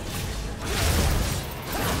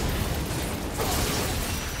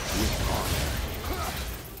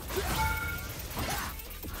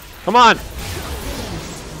 Come on!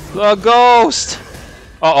 The Ghost!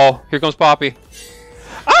 Uh-oh, here comes Poppy.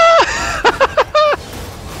 Ah!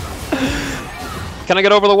 Can I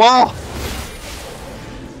get over the wall?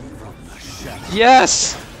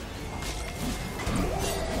 Yes!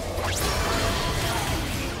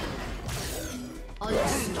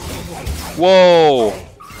 Whoa!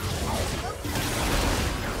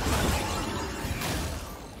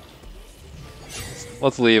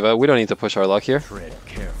 Let's leave it. We don't need to push our luck here. Tread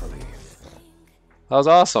carefully. That was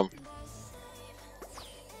awesome.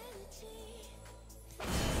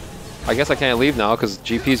 I guess I can't leave now because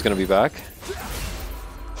GP's gonna be back.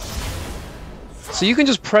 So you can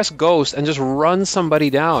just press Ghost and just run somebody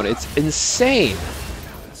down. It's insane.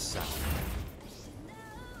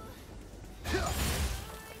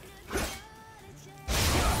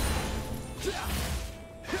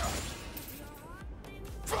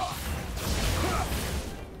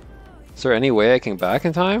 Is there any way I can back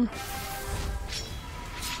in time?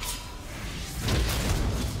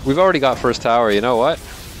 We've already got first tower, you know what?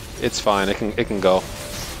 It's fine, it can go.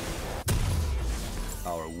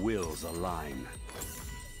 Our wills align.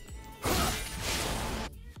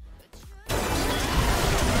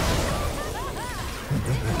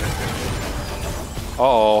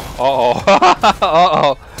 Uh-oh, uh-oh,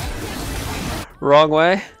 uh-oh. Wrong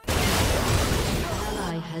way?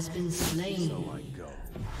 Ally has been slain. So I go.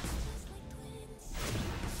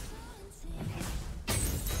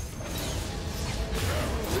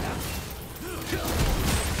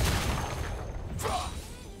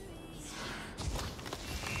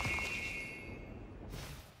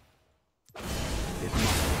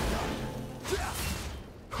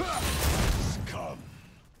 Come.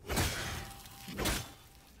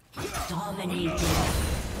 Dominating.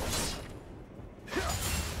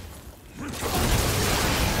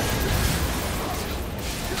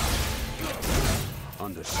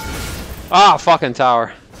 Understood. Ah, fucking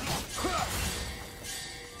tower. An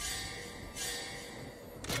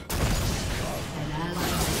ally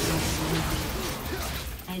has been slain.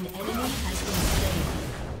 An enemy has been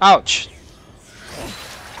slain. Ouch.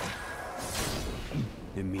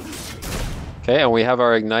 Immediately. Okay, and we have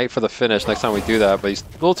our ignite for the finish next time we do that, but he's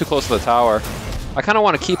a little too close to the tower. I kind of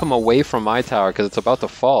want to keep him away from my tower because it's about to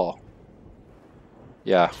fall.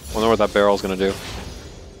 Yeah, wonder what that barrel's gonna do.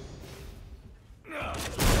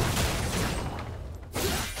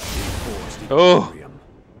 Oh!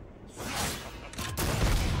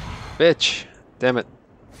 Bitch! Damn it.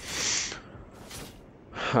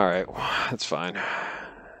 Alright, that's fine.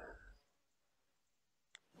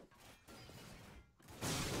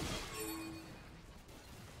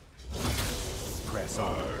 Press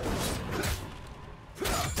on.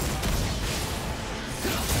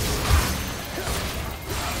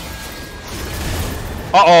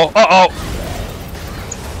 Uh-oh! Uh-oh!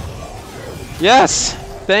 Yes!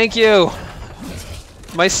 Thank you!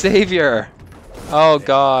 My savior! Oh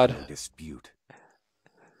god. Dispute.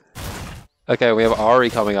 Okay, we have Ari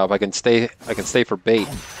coming up. I can stay for bait.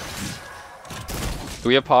 Do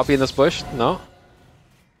we have Poppy in this bush? No?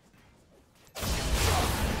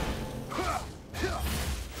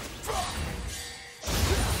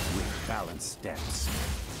 With balanced steps.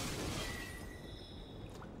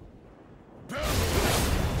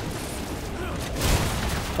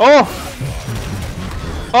 Oh!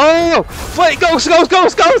 Oh! Wait, ghost, ghost,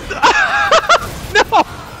 ghost, ghost! No!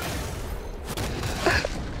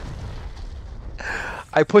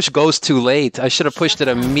 I pushed ghost too late. I should have pushed it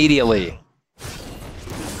immediately.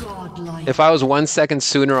 Godlike. If I was 1 second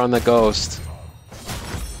sooner on the ghost,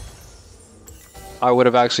 I would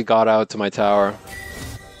have actually got out to my tower.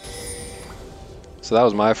 So that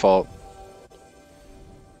was my fault.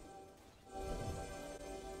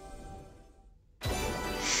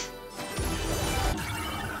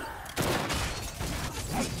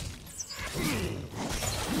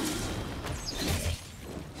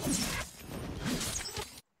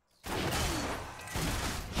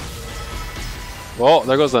 Well,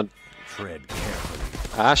 there goes the Tread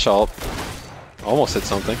carefully. Ash ult. Almost hit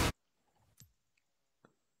something.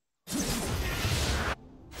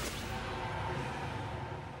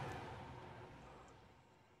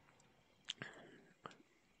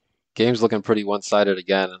 game's looking pretty one-sided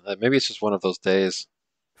again. Maybe it's just one of those days.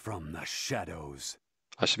 From the shadows.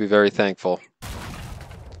 I should be very thankful.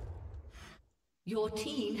 Your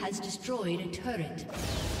team has destroyed a turret.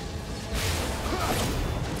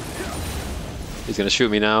 He's gonna shoot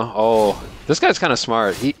me now. Oh, this guy's kind of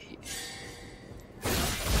smart.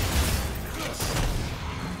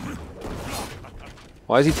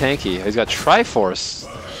 Why is he tanky? He's got Triforce.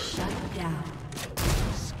 Shut down.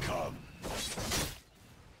 Come.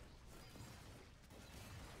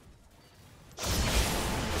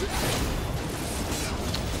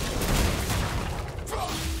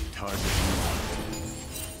 Target.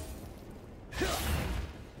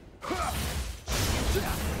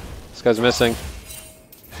 This guy's missing.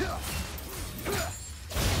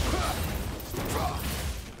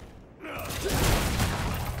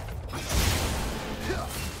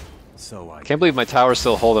 So I Can't believe my tower's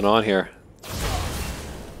still holding on here.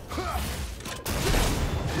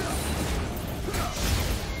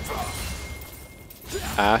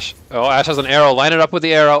 Ashe. Oh, Ashe has an arrow. Line it up with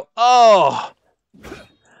the arrow. Oh!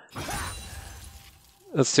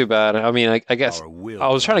 That's too bad. I mean, I guess I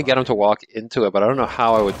was trying to get him to walk into it, but I don't know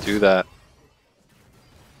how I would do that.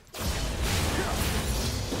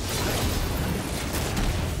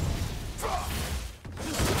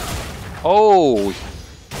 Oh!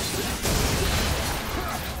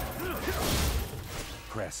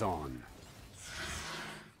 press on.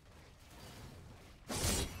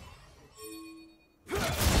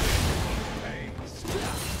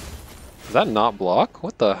 Is that not block?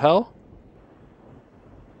 What the hell?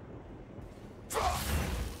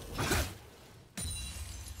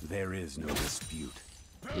 There is no dispute.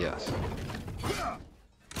 Yes.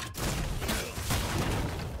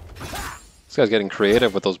 This guy's getting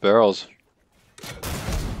creative with those barrels.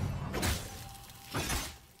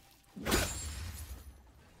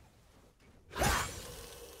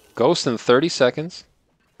 Ghost in 30 seconds.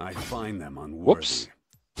 I find them unworthy. Whoops.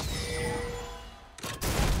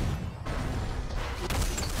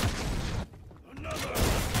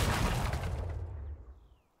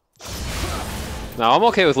 Now I'm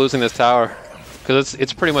okay with losing this tower because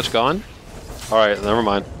it's pretty much gone. All right, never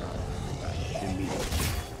mind. An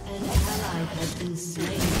ally has been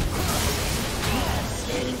slain. You have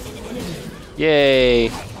slain an enemy.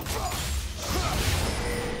 Yay!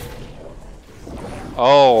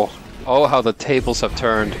 Oh, oh, how the tables have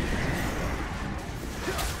turned.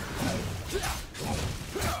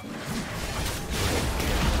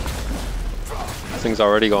 This thing's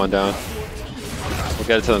already going down. We'll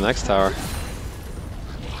get it to the next tower.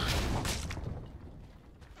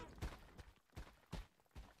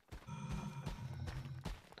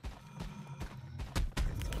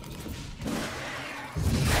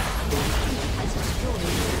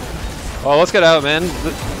 Oh, let's get out, man.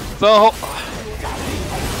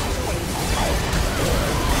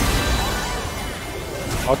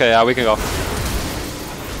 Okay, yeah, we can go.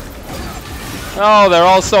 Oh, they're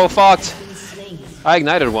all so fucked. I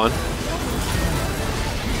ignited one.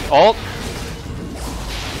 Ult.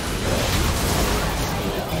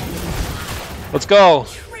 Let's go.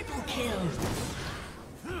 Triple kill.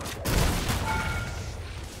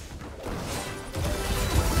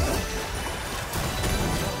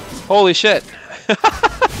 Holy shit.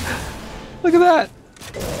 Look at that.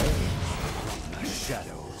 The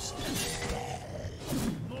shadows.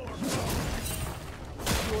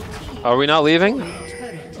 Are we not leaving?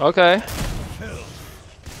 Okay.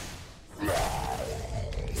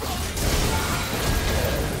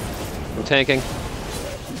 I'm tanking.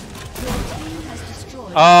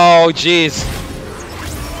 Oh, jeez.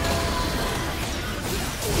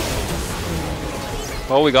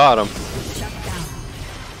 Well, we got him.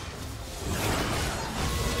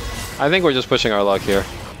 I think we're just pushing our luck here.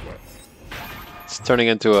 It's turning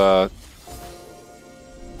into a...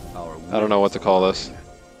 I don't know what to call this.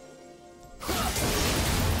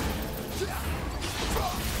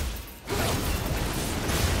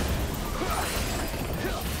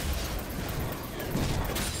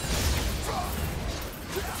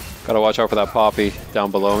 Gotta watch out for that poppy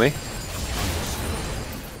down below me.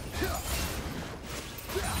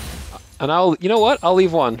 And you know what? I'll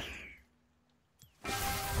leave one.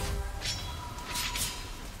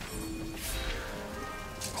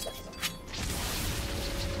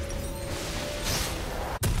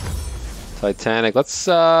 Titanic. Let's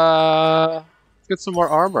get some more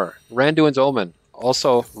armor. Randuin's Omen,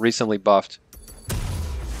 also recently buffed.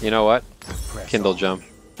 You know what? Kindle Gem.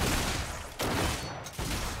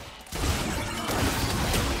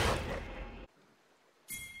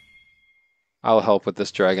 I'll help with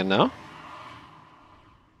this dragon now.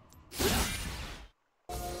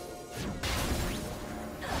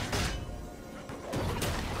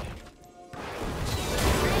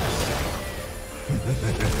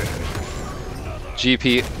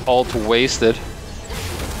 GP ult wasted.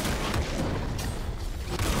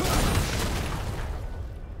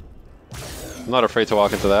 I'm not afraid to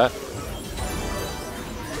walk into that.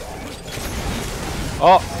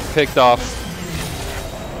 Oh, picked off.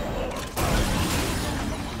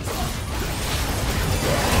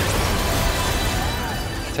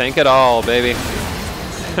 Tank it all, baby.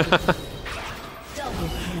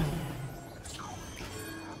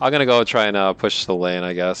 I'm gonna go try and push the lane,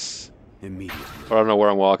 I guess. Immediately. But I don't know where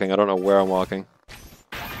I'm walking. I don't know where I'm walking.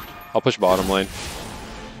 I'll push bottom lane.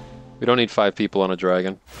 We don't need 5 people on a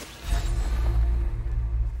dragon.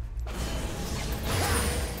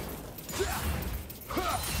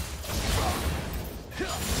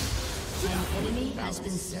 An enemy has been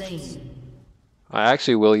slain. I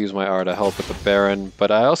actually will use my R to help with the Baron, but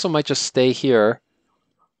I also might just stay here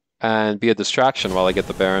and be a distraction while I get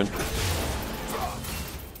the Baron.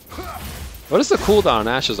 What is the cooldown on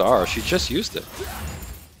Ashe's R? She just used it.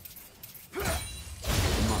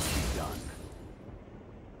 Must be done.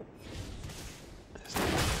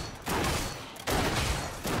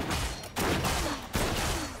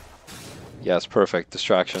 Yes, perfect.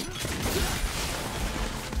 Distraction.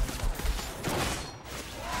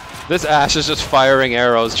 This Ashe is just firing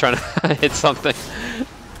arrows trying to hit something.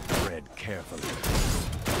 Tread carefully.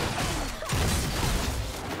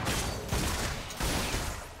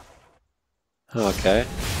 Okay.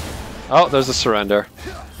 Oh, there's a surrender.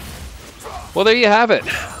 Well, there you have it.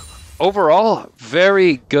 Overall,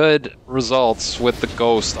 very good results with the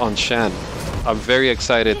Ghost on Shen. I'm very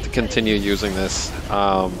excited to continue using this.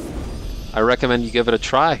 I recommend you give it a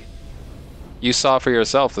try. You saw for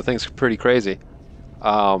yourself, the thing's pretty crazy.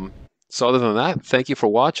 So other than that, thank you for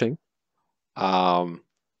watching. I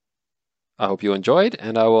hope you enjoyed,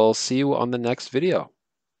 and I will see you on the next video.